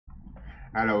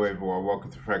Hello everyone, welcome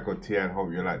to Franco T and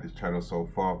hope you like this channel so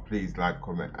far. Please like,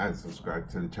 comment and subscribe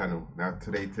to the channel. Now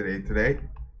today beatboxing,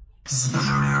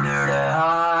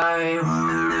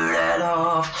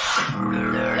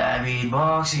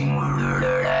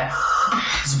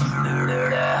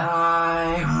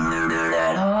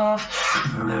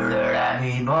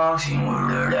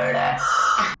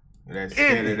 let's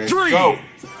get it, let's go.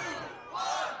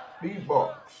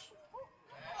 Beatbox.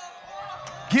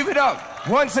 Give it up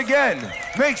once again.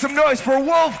 Make some noise for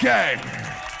Wolfgang.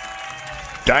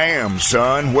 Damn,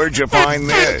 son, where'd you find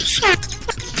this?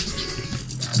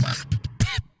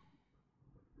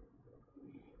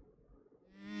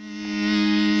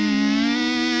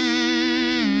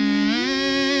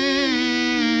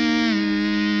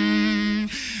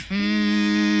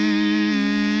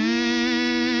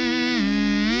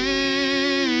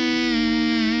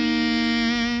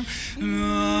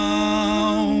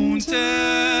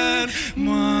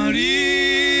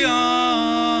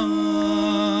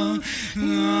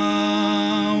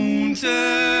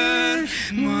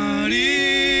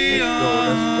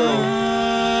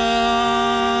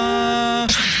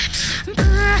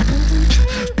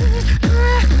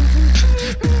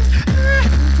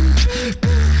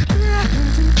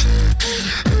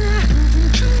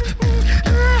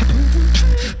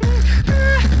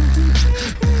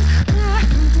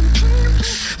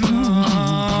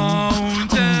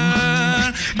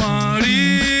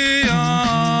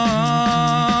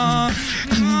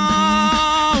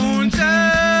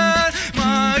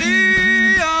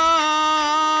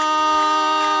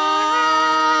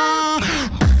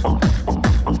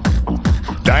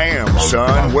 Damn,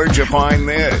 son, where'd you find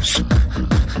this?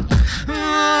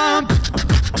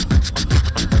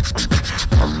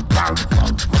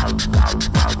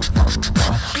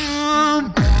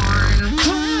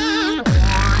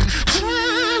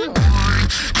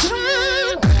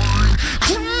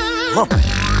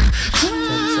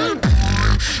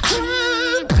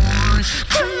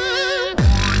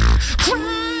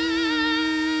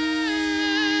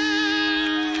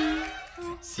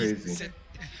 Crazy.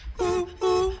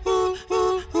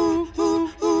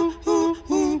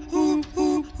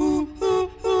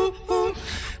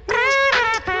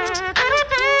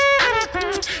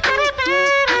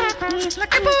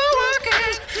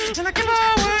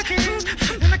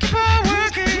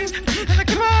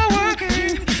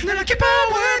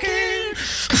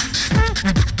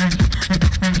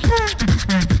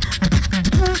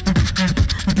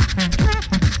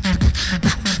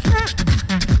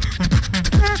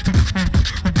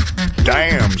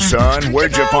 Damn, son,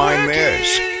 where'd you find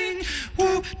this?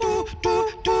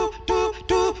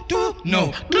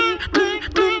 No.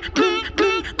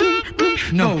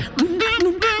 No.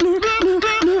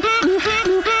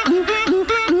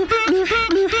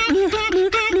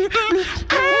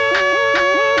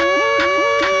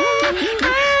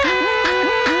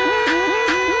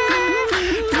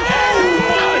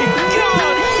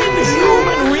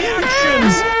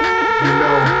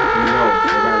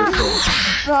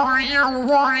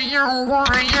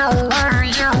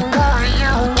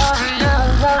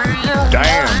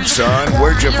 Damn, son,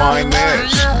 where'd you find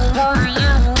this?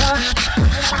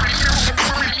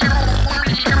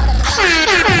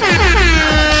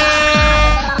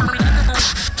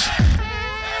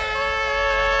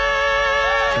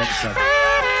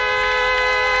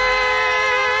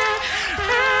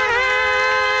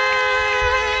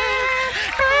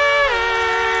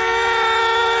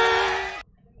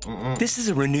 This is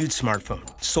a renewed smartphone,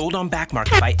 sold on back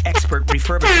market by expert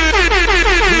refurbishers.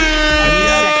 Any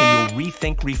second you'll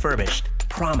rethink refurbished.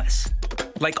 Promise.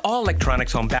 Like all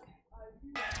electronics on back.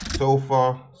 So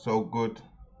far, so good.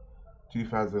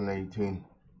 2018.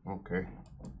 Okay.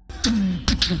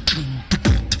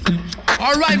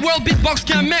 Alright, well, beatbox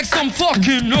can make some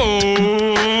fucking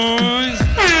noise.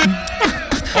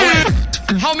 Alright,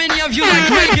 how many of you like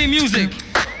reggae music?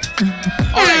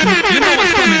 Alright, you know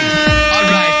what's coming.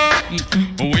 Alright.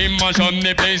 We mash up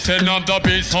the place, turn up the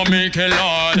bass, so make a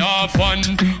lot of fun.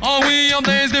 And we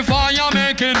ablaze the fire,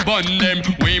 making bun them.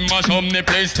 We mash up the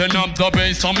place, turn up the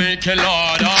bass, so make a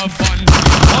lot of fun.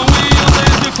 And we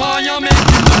ablaze the fire,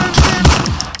 making bun them.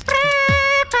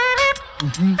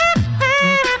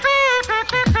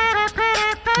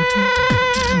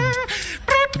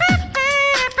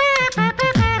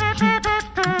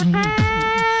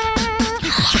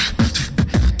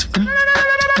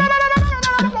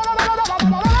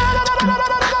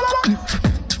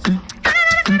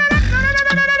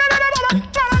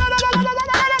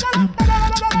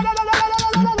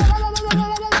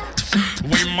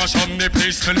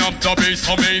 Turn up the bass,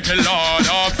 so make a lot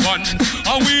of fun.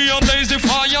 And we ablaze the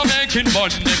fire, making bun.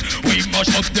 We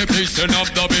mash up the place and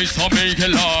have the bass and make a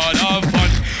lot of fun.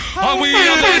 And we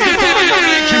are going to fire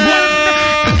make you one.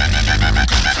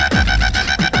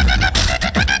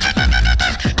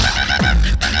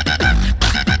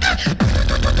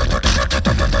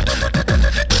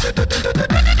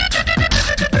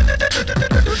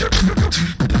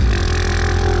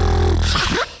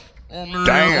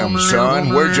 Damn, son,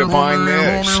 where'd you find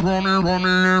this?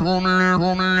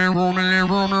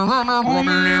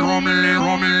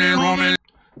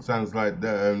 Sounds like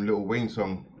the Lil Wayne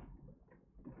song.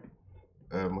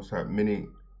 What's that? Mini.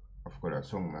 I forgot that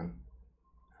song, man.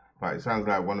 But it sounds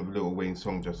like one of Lil Wayne's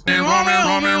songs just now.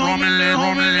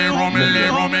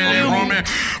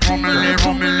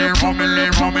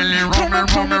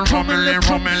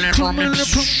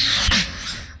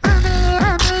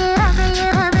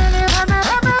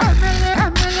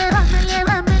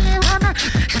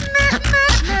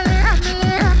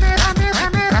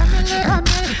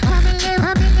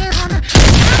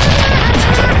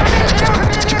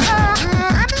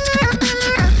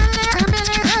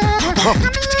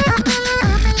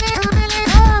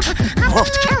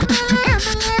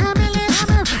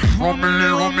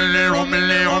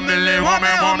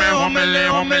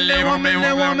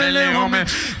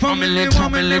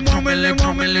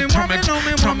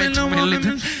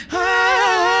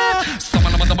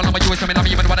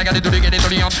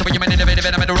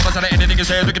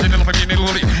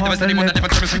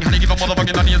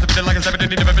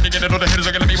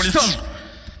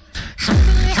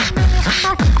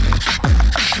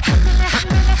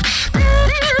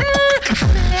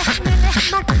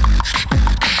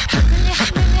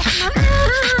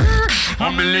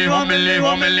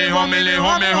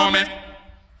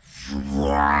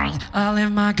 I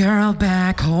left my girl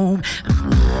back home.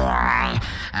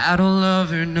 I don't love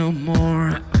her no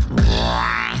more,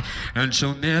 and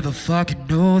she'll never fucking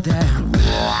know that.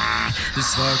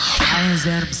 This fucking eyes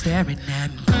that I'm staring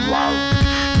at.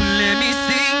 Let me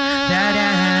see that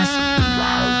ass.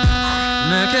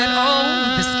 Look at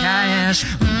all this cash.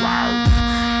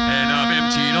 And I've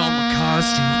emptied all my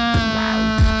costume.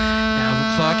 Now I'm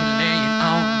fucking laying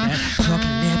on that.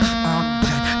 Fucking lips on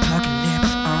that. Fucking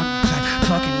lips on that.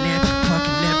 Fucking lips,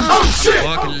 fucking lips. Oh shit!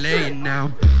 Fucking laying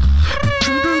now.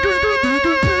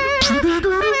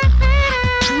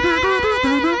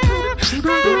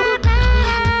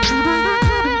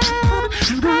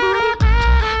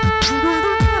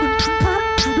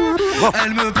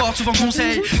 Elle me porte souvent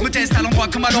conseil, me teste à l'endroit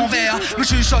comme à l'envers, me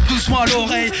chuchote doucement à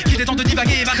l'oreille, qu'il est temps de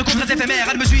divaguer vers de cours très éphémères.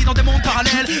 Elle me suit dans des mondes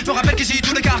parallèles, me rappelle qu'ici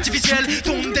tout le cas artificiel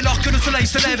tombe dès lors que le soleil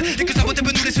se lève et que sa beauté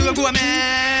peut nous laisser un goût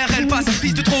amer. Elle passe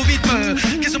piste trop vite,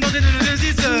 qu'est-ce qu'on de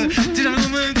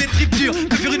des tripes dures,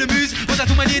 me faire une muse aux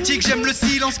atouts magnétiques. J'aime le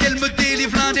silence qu'elle me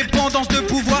délivre, l'indépendance de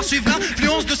pouvoir suivre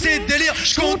l'influence de ses délires.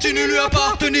 Je continue lui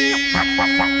appartenir.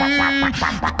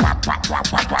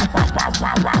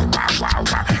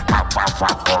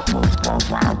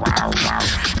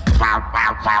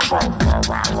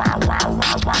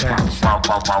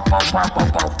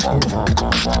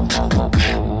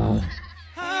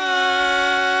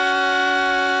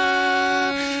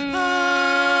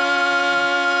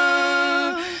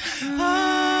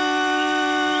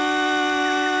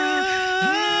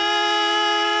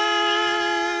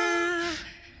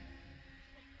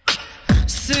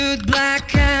 Suit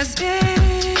black as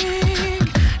ink,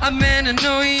 I meant to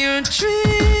know your dream.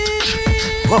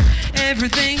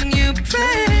 Everything you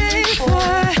pray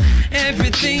for,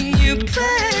 everything you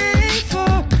pray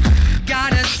for.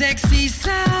 Got a sexy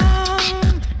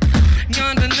sound,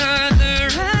 got another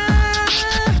rap.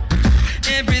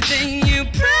 Everything you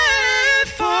pray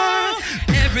for,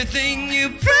 everything you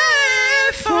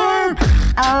pray for.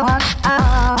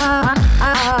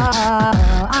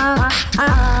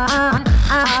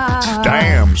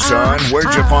 Damn, son,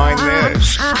 where'd you find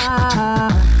this?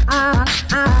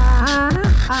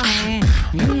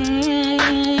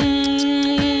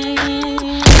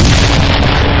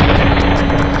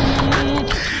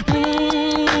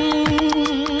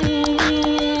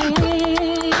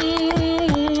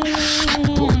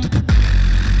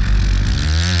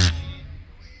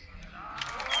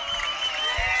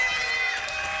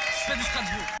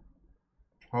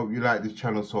 Hope you like this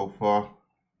channel so far.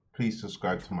 Please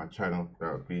subscribe to my channel.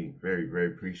 That would be very, very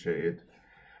appreciated.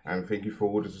 And thank you for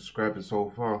all the subscribers so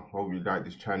far. Hope you like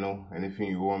this channel. Anything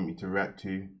you want me to react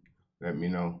to, let me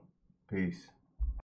know. Peace.